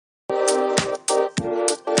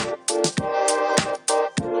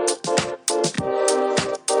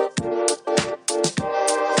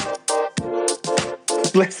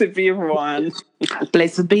Blessed be everyone.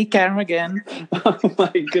 Blessed be Kerrigan. Oh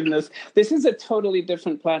my goodness. This is a totally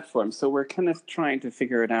different platform. So we're kind of trying to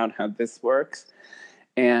figure it out how this works.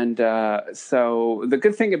 And so the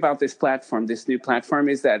good thing about this platform, this new platform,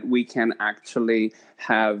 is that we can actually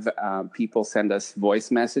have people send us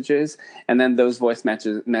voice messages. And then those voice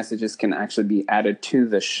messages can actually be added to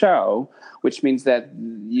the show, which means that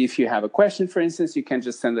if you have a question, for instance, you can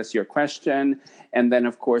just send us your question. And then,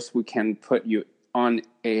 of course, we can put you on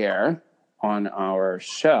air on our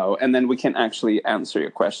show. And then we can actually answer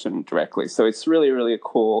your question directly. So it's really, really a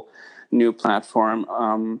cool new platform.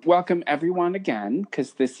 Welcome everyone again,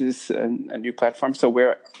 because this is a new platform. So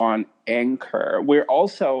we're on Anchor. We're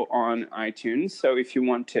also on iTunes. So if you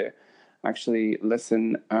want to actually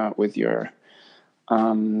listen with your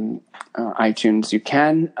iTunes, you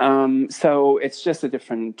can. So it's just a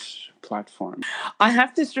different platform. I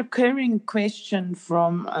have this recurring question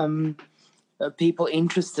from people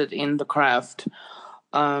interested in the craft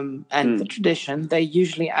and the tradition. They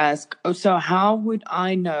usually ask, so how would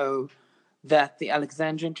I know that the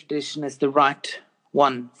Alexandrian tradition is the right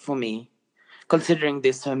one for me, considering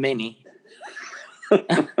there's so many?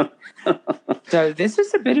 So this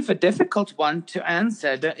is a bit of a difficult one to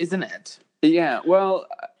answer, isn't it? Yeah, well,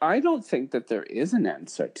 I don't think that there is an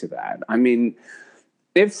answer to that. I mean,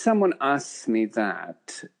 if someone asks me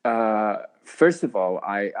that, first of all,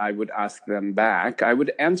 I would ask them back. I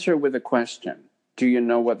would answer with a question. Do you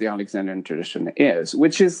know what the Alexandrian tradition is?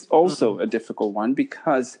 Which is also a difficult one,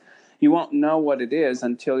 because you won't know what it is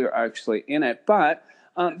until you're actually in it. But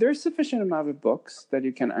there's sufficient amount of books that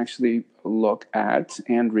you can actually look at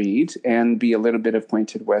and read and be a little bit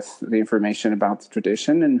acquainted with the information about the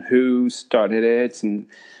tradition and who started it and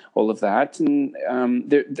all of that. And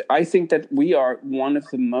I think that we are one of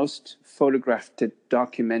the most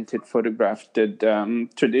documented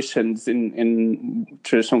traditions in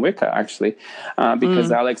traditional Wicca, actually,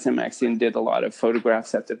 because Alex and Maxine did a lot of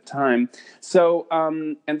photographs at the time. So,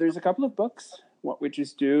 and there's a couple of books, What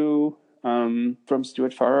Witches Do, from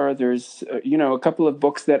Stuart Farrar. There's, a couple of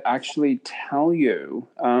books that actually tell you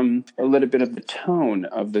a little bit of the tone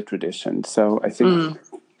of the tradition. So I think...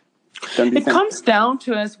 It comes down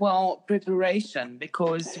to, as well, preparation,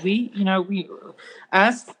 because we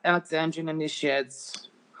as Alexandrian initiates,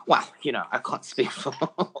 well, I can't speak for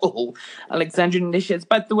all Alexandrian initiates,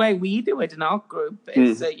 but the way we do it in our group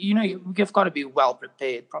is, you've got to be well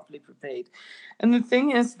prepared, properly prepared. And the thing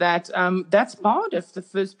is that that's part of the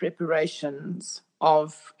first preparations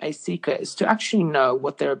of a seeker, is to actually know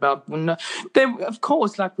what they're about. Of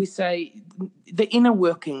course, like we say, the inner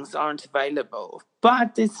workings aren't available,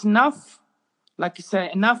 but there's enough, like you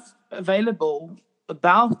say, enough available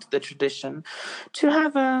about the tradition to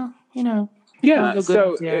have a, Yeah,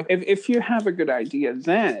 so if you have a good idea,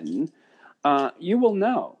 then you will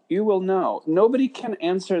know. You will know. Nobody can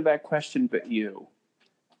answer that question but you.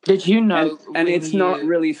 Did you know? And it's not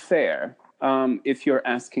really fair if you're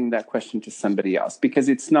asking that question to somebody else, because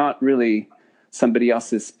it's not really somebody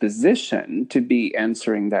else's position to be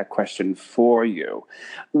answering that question for you.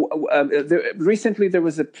 Recently, there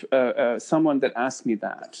was someone that asked me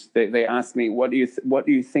that. They asked me, "What do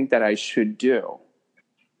you think that I should do?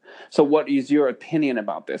 So, what is your opinion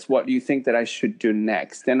about this? What do you think that I should do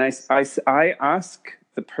next?" And I ask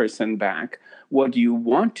the person back, "What do you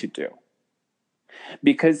want to do?"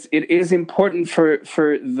 Because it is important for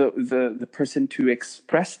the person to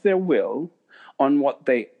express their will on what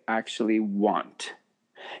they actually want.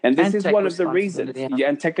 And this is one of the reasons. Yeah,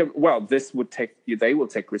 and they will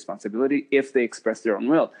take responsibility if they express their own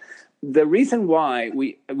will. The reason why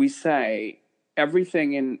we say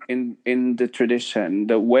everything in the tradition,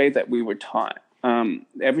 the way that we were taught,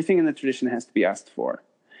 everything in the tradition has to be asked for.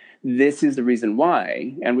 This is the reason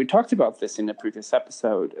why, and we talked about this in a previous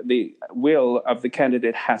episode, the will of the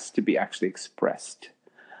candidate has to be actually expressed.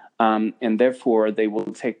 And therefore, they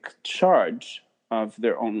will take charge of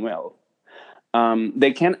their own will.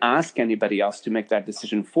 They can't ask anybody else to make that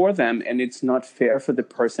decision for them, and it's not fair for the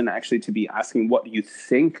person actually to be asking, what do you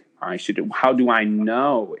think I should do? How do I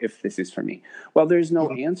know if this is for me? Well, there's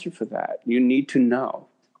no answer for that. You need to know.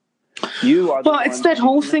 It's that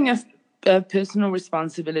whole thing of personal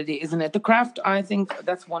responsibility, isn't it? The craft, I think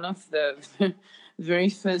that's one of the very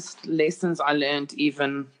first lessons I learned,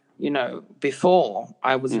 even before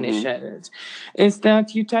I was initiated, is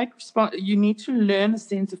that you need to learn a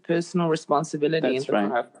sense of personal responsibility. That's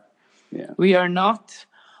right. Yeah. We are not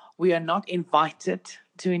invited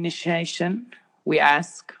to initiation. We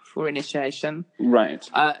ask for initiation. Right.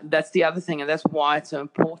 That's the other thing, and that's why it's so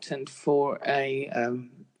important for a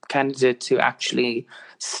candidate to actually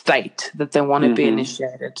state that they want to be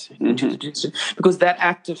initiated into the tradition, because that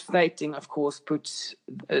act of stating, of course,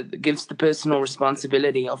 gives the personal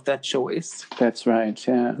responsibility of that choice. That's right.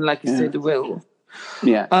 Yeah, like you said, the will.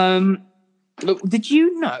 Yeah. Did you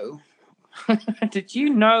know?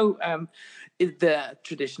 If the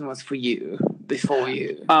tradition was for you before you?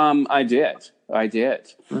 I did,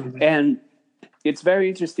 and it's very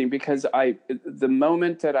interesting because the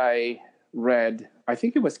moment that I read, I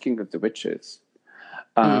think it was King of the Witches,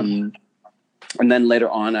 and then later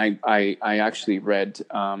on, I actually read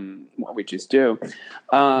What Witches Do.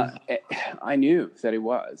 I knew that it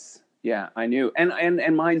was. Yeah, I knew,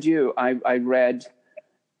 and mind you, I read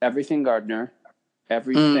everything Gardner,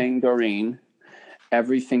 everything Doreen,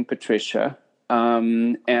 everything Patricia,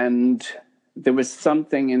 and there was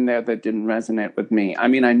something in there that didn't resonate with me. I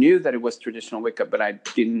mean, I knew that it was traditional Wicca, but I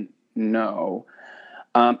didn't know.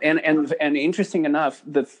 And interesting enough,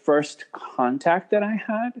 the first contact that I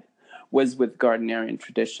had was with Gardnerian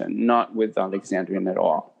tradition, not with Alexandrian at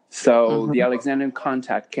all. So the Alexandrian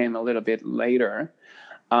contact came a little bit later,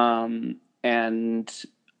 and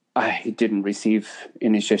I didn't receive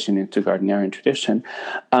initiation into Gardnerian tradition.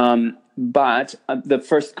 But the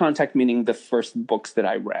first contact, meaning the first books that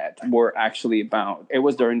I read, were actually it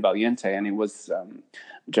was Doreen Valiente, and it was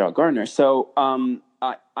Gerald Gardner. So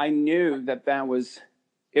I knew that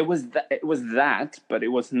it was that, but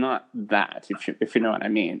it was not that, if you know what I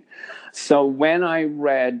mean. So when I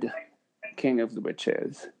read King of the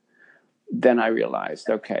Witches, then I realized,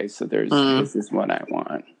 okay, so this is what I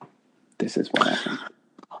want. This is what I want.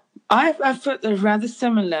 I've felt a rather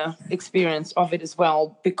similar experience of it as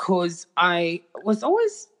well, because I was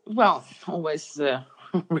always a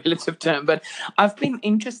relative term, but I've been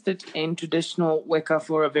interested in traditional Wicca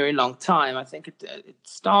for a very long time. I think it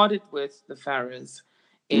started with the Farrers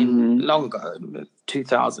in long ago,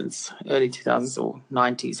 2000s, early 2000s or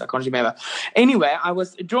 90s, I can't remember. Anyway, I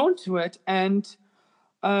was drawn to it, and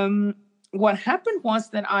what happened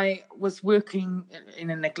was that I was working in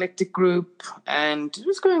an eclectic group, and it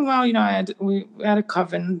was going well. We had a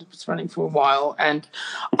coven that was running for a while, and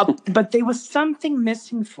but there was something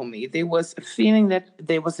missing for me. There was a feeling that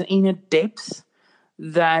there was an inner depth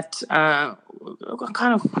that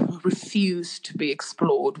kind of refused to be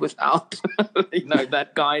explored without,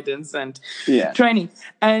 that guidance and training.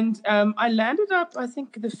 And I landed up, I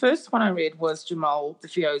think the first one I read was Jamal De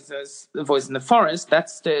Fiosa's The Voice in the Forest. That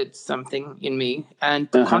stirred something in me. And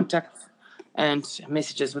the contact and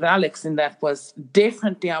messages with Alex, and that was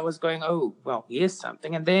definitely, I was going, oh, well, here's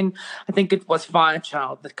something. And then I think it was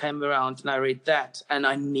Firechild that came around, and I read that, and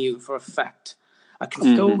I knew for a fact. I can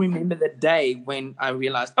still remember the day when I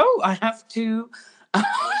realized, I have to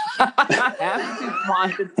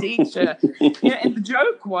find a teacher. And the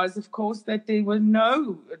joke was, of course, that there were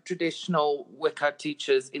no traditional Wicca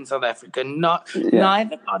teachers in South Africa,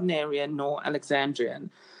 neither Gardnerian nor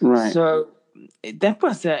Alexandrian. Right. So that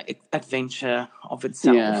was an adventure of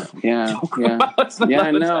itself. Yeah,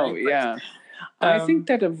 I know, yeah. I think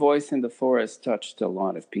that A Voice in the Forest touched a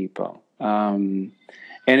lot of people.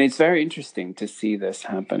 And it's very interesting to see this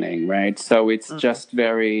happening, right? So it's just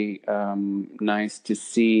very nice to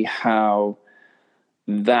see how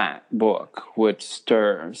that book would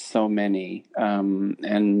stir so many, and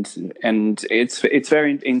it's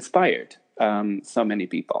very inspired so many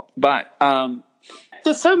people. But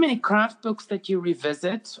there's so many craft books that you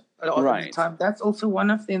revisit all the time. That's also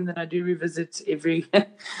one of them that I do revisit every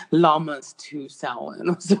Lamas to Samhain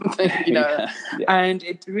or something, And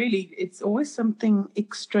it's always something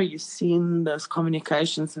extra you see in those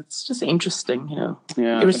communications. It's just interesting,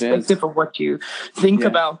 irrespective of what you think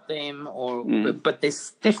about them, but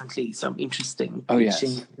there's definitely some interesting. Oh yes,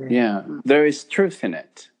 there is truth in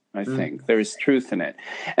it. I think there is truth in it,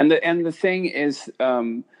 and the thing is.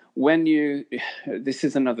 This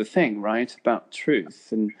is another thing, right, about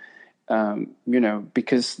truth, and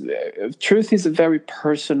because truth is a very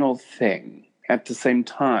personal thing at the same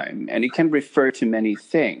time, and it can refer to many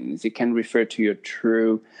things. It can refer to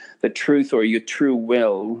the truth or your true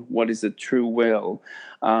will. What is a true will?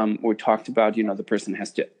 We talked about, the person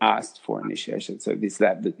has to ask for initiation. So is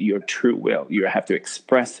that your true will? You have to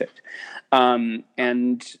express it and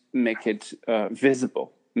make it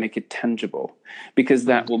visible. Make it tangible, because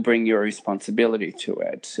that will bring your responsibility to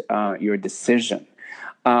it, your decision.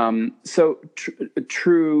 So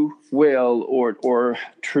true will or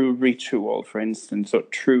true ritual, for instance, or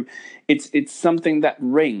true, it's something that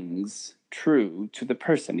rings true to the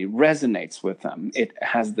person. It resonates with them. It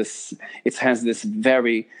has this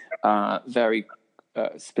very, very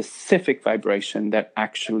specific vibration that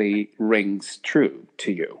actually rings true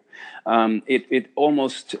to you. It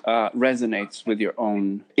almost resonates with your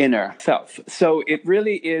own inner self. So it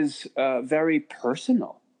really is very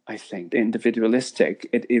personal, I think, individualistic.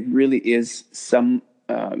 It really is some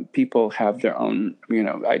people have their own,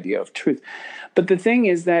 idea of truth. But the thing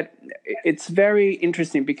is that it's very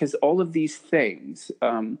interesting because all of these things,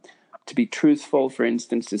 to be truthful, for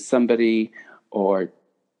instance, to somebody, or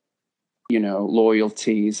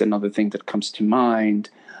loyalty is another thing that comes to mind,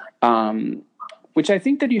 which I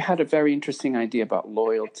think that you had a very interesting idea about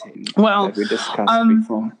loyalty that we discussed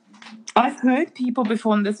before. I've heard people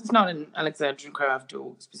before, and this is not an Alexandrian craft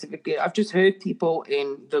or specifically, I've just heard people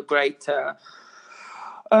in the greater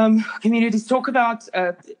communities talk about,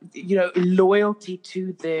 loyalty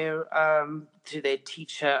to their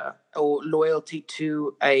teacher, or loyalty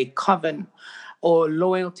to a coven, or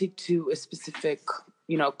loyalty to a specific,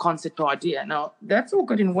 concept or idea. Now, that's all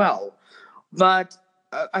good and well, but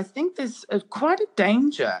I think there's quite a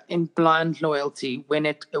danger in blind loyalty when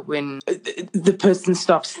the person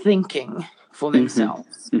stops thinking for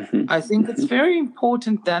themselves. Mm-hmm. I think it's very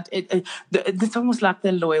important that it's almost like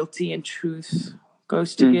the loyalty and truth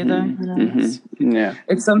goes together.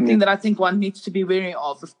 It's something that I think one needs to be wary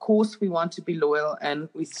of. Of course, we want to be loyal, and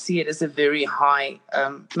we see it as a very high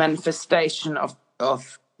manifestation of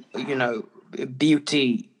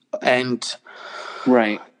beauty and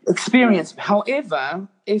experience. However,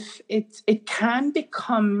 if it can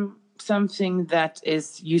become something that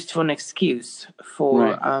is used for an excuse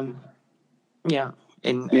for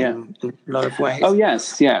in a lot of ways. Oh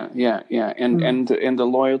yes, yeah, and the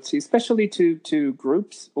loyalty, especially to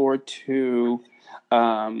groups or to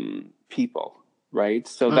people, right?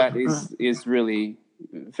 So that is really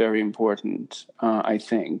very important, I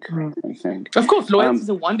think. Of course, loyalty is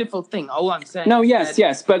a wonderful thing. All I'm saying. No,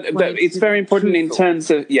 yes, but it's very important in terms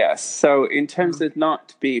of So in terms of not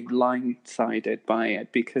to be blindsided by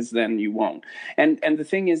it, because then you won't. And the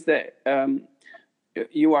thing is that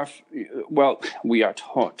we are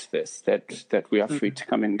taught this, that we are free to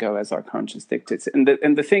come and go as our conscience dictates. And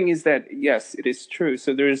the thing is that yes, it is true.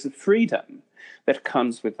 So there is a freedom that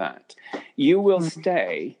comes with that. You will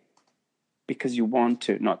stay because you want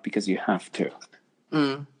to, not because you have to.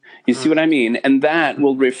 You see what I mean? And that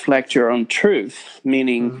will reflect your own truth,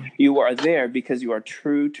 meaning you are there because you are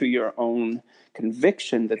true to your own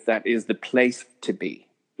conviction that is the place to be,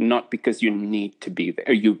 not because you need to be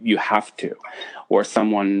there. You have to, or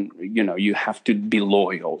someone, you have to be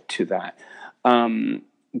loyal to that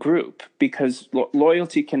group, because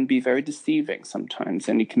loyalty can be very deceiving sometimes,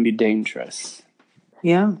 and it can be dangerous.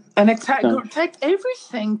 Yeah, and take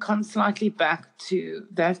everything comes slightly back to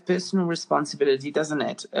that personal responsibility, doesn't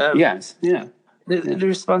it? Yes, yeah. The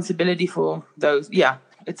responsibility for those. Yeah,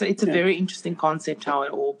 it's a very interesting concept how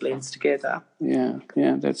it all blends together. Yeah,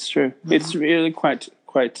 that's true. It's really quite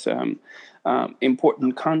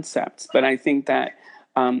important concepts. But I think that,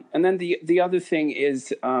 and then the other thing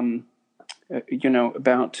is, about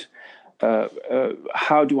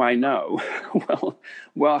how do I know?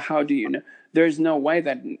 well, how do you know? There's no way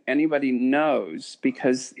that anybody knows,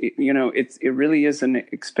 because it really is an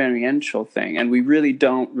experiential thing, and we really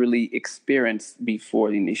don't really experience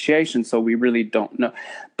before the initiation, so we really don't know.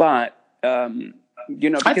 But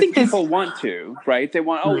because I think people want to, right? They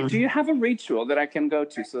want, do you have a ritual that I can go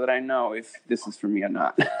to so that I know if this is for me or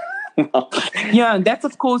not? Yeah, and that's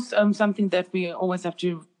of course something that we always have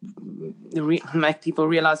to make people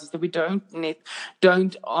realize, is that we don't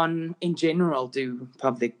in general do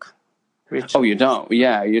public rituals. Oh, you don't?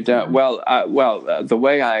 Yeah, you don't. Well, the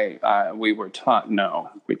way we were taught, no,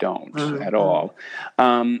 we don't at all.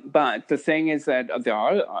 But the thing is that there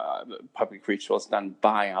are public rituals done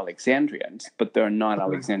by Alexandrians, but they're not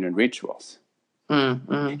Alexandrian rituals.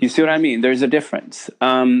 You see what I mean? There's a difference.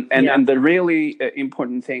 And the really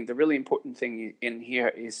important thing in here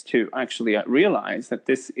is to actually realize that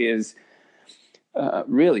this is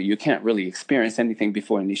really, you can't really experience anything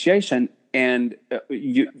before initiation. And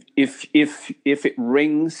if it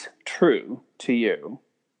rings true to you,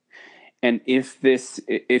 and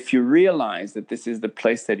if you realize that this is the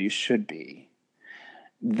place that you should be,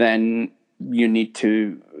 then you need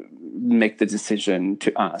to make the decision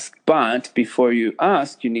to ask. But before you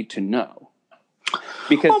ask, you need to know.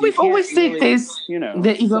 Because we've always said this,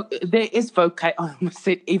 there is vocation. I almost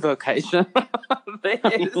said evocation.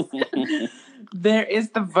 There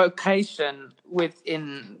is the vocation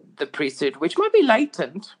within the priesthood, which might be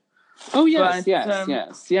latent. Oh yes, yes.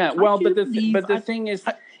 Well, but the thing is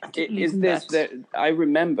that I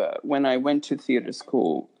remember when I went to theater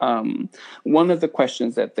school, one of the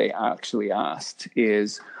questions that they actually asked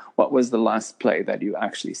is, what was the last play that you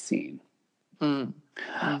actually seen? Mm.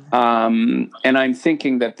 And I'm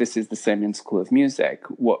thinking that this is the same in School of Music.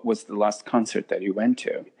 What was the last concert that you went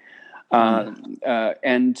to?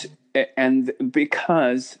 And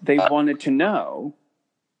because they wanted to know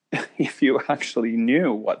if you actually knew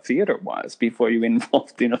what theater was before you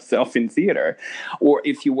involved yourself in theater, or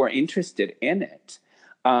if you were interested in it.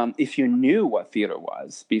 If you knew what theater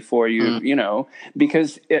was before you,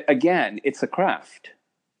 because again, it's a craft.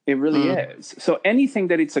 It really is. So anything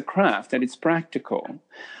that it's a craft, that it's practical,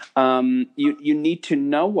 you need to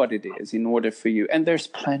know what it is in order for you. And there's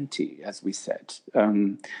plenty, as we said,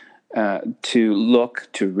 to look,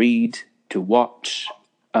 to read, to watch,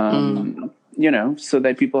 so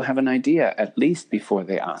that people have an idea at least before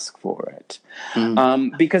they ask for it.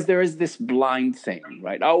 Because there is this blind thing,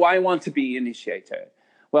 right? Oh, I want to be initiated.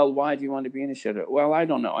 Well, why do you want to be initiated? Well, I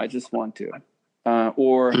don't know. I just want to.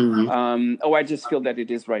 I just feel that it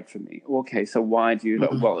is right for me. Okay, so why do you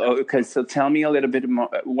know? Well, okay, so tell me a little bit more.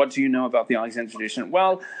 What do you know about the Alexandrian tradition?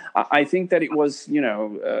 Well, I think that it was,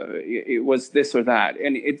 it was this or that.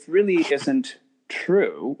 And it really isn't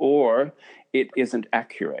true, or it isn't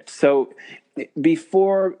accurate. So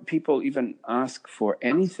before people even ask for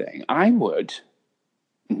anything, I would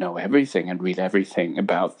know everything and read everything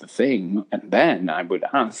about the thing, and then I would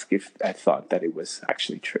ask if I thought that it was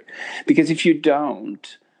actually true. Because if you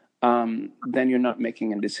don't, then you're not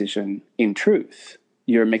making a decision in truth.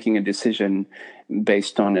 You're making a decision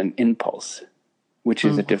based on an impulse, which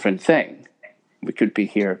is a different thing. We could be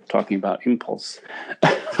here talking about impulse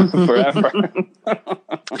forever.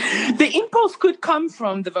 The impulse could come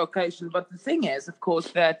from the vocation, but the thing is, of course,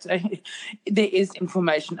 that there is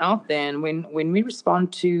information out there, and when we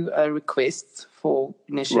respond to requests for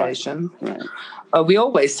initiation, we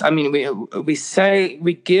always, we say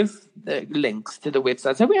we give the links to the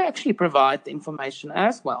website, so we actually provide the information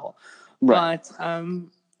as well. Right.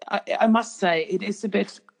 But I must say, it is a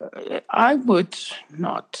bit. I would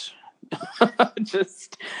not.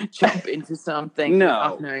 Just jump into something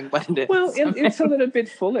without knowing what it is. Well, it's a little bit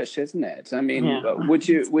foolish, isn't it? I mean, would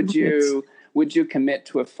you commit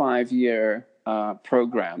to a 5-year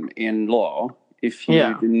program in law if you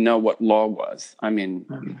didn't know what law was? I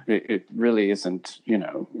mean, it really isn't.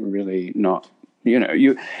 Really not.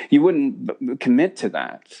 You wouldn't commit to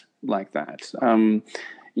that like that.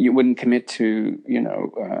 You wouldn't commit to,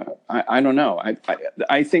 I don't know.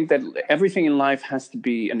 I think that everything in life has to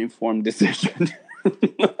be an informed decision.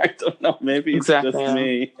 I don't know. Maybe it's just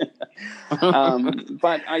me.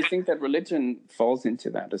 But I think that religion falls into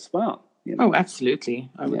that as well. Oh, absolutely.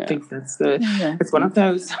 I would think that's it's one of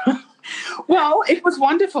those. Well, it was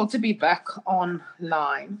wonderful to be back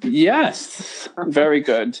online. Yes, very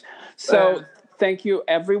good. So thank you,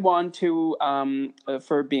 everyone,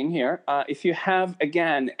 for being here. If you have,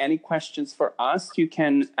 again, any questions for us, you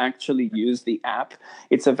can actually use the app.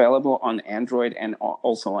 It's available on Android and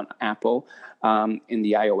also on Apple in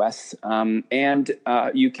the iOS. And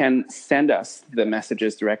you can send us the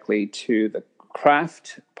messages directly to the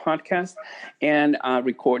Craft podcast and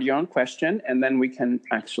record your own question, and then we can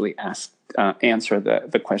actually answer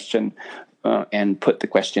the question and put the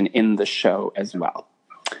question in the show as well.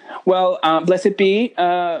 Well, blessed be,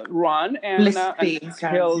 Ron, and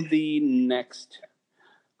until the next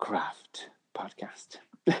Craft podcast.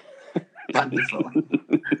 Wonderful.